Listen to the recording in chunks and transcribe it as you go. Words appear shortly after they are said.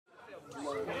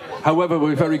However,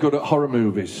 we're very good at horror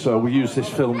movies, so we use this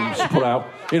film to put out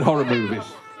in horror movies.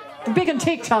 We're big on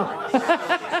TikTok.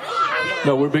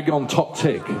 No, we're big on Top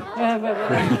Tick.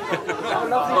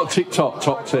 Not TikTok,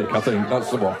 Top Tick, I think. That's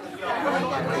the one.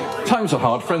 Times are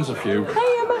hard, friends are few.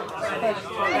 Hey, Emma.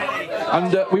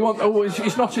 And we want... Oh,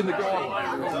 he's not in the garden.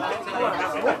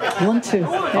 Want to?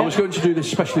 Yeah. I was going to do this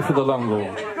especially for the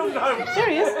landlord. There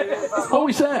he is. Oh,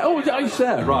 he's there. Oh, he's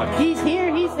there. Right. He's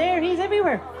here, he's there, he's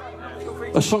everywhere.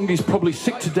 A song he's probably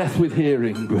sick to death with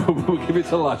hearing. We'll give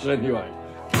it a lash anyway.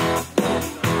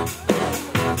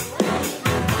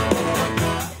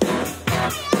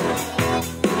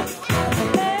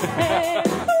 Hey.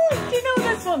 Ooh, do you know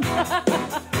this one?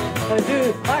 I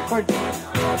do. Backwards.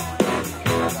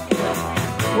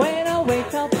 When I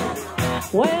wake up,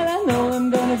 well, I know I'm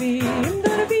gonna be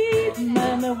the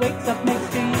man that wakes up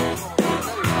next to you.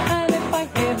 And if I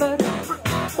ever,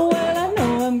 well, I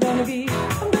know I'm gonna be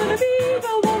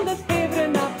the one that's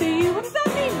havering after you. What does that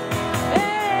mean?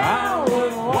 Hey, I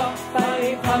would walk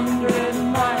 500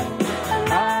 miles,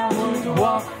 and I would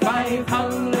walk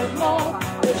 500 more,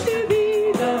 just to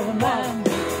be the man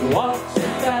who walks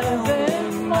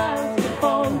 1,000 miles to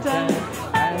fall down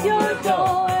at your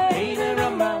door.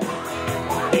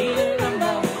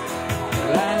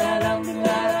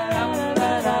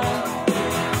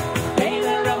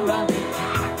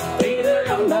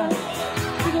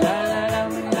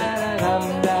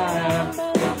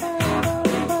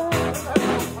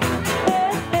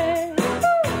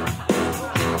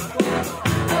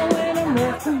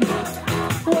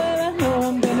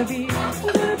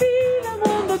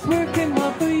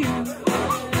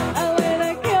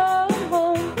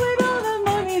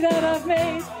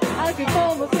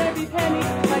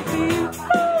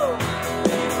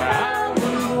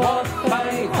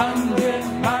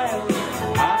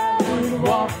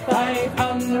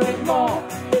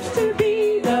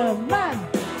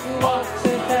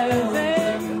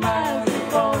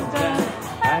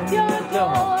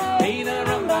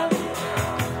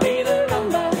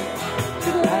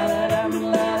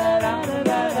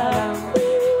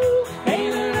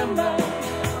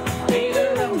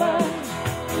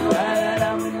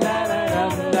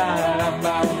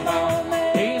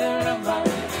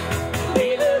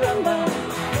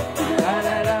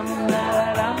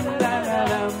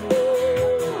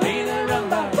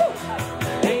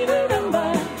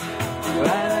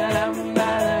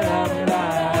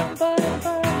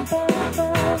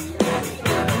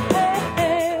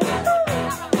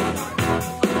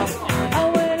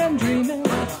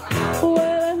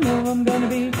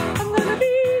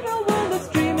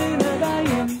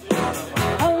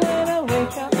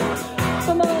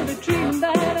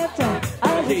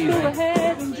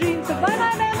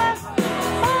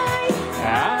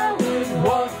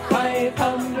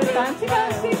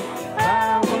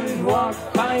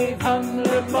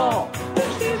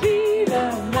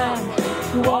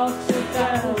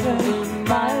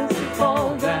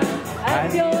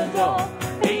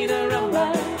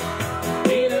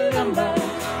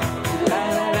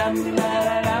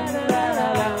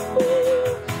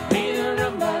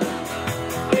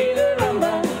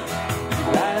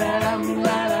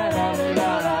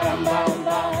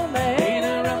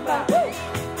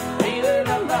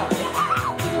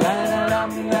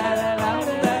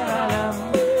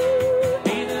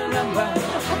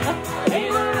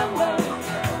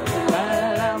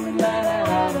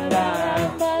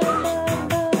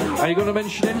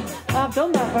 I've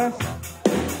done that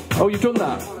verse. Oh, you've done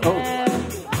that?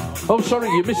 Oh, sorry,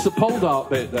 you missed the pole dart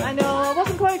bit then. I know, I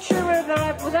wasn't quite sure whether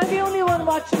was I the only one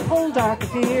watching pole dart a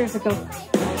few years ago.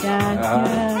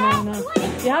 Yeah, no.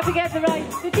 You have to get the right.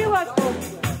 Did you watch pole?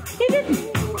 You didn't.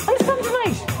 And it's come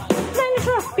tonight. 9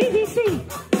 o'clock,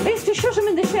 BBC. They used to shut him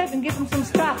in the shed and give him some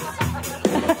scraps.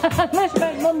 Unless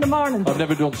about Monday morning. I've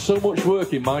never done so much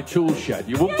work in my tool shed.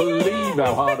 You wouldn't believe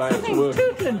how hard I had to work.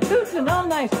 Tootling all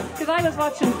night. Because I was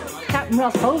watching Captain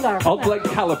Ross Poldar. Odd leg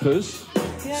calipers,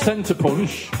 centre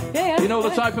punch. You know,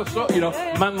 the type of stuff,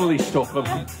 manly stuff,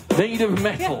 made of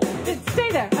metal. Yeah.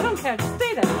 Stay there. I don't care. Just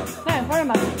stay there. Now, where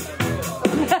am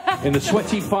I? In the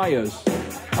sweaty fires.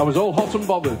 I was all hot and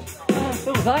bothered.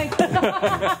 So was I.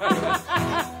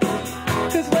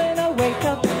 Because when I wake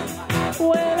up,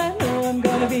 well, I know I'm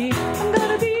gonna be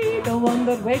the one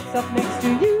that wakes up next to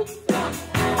you.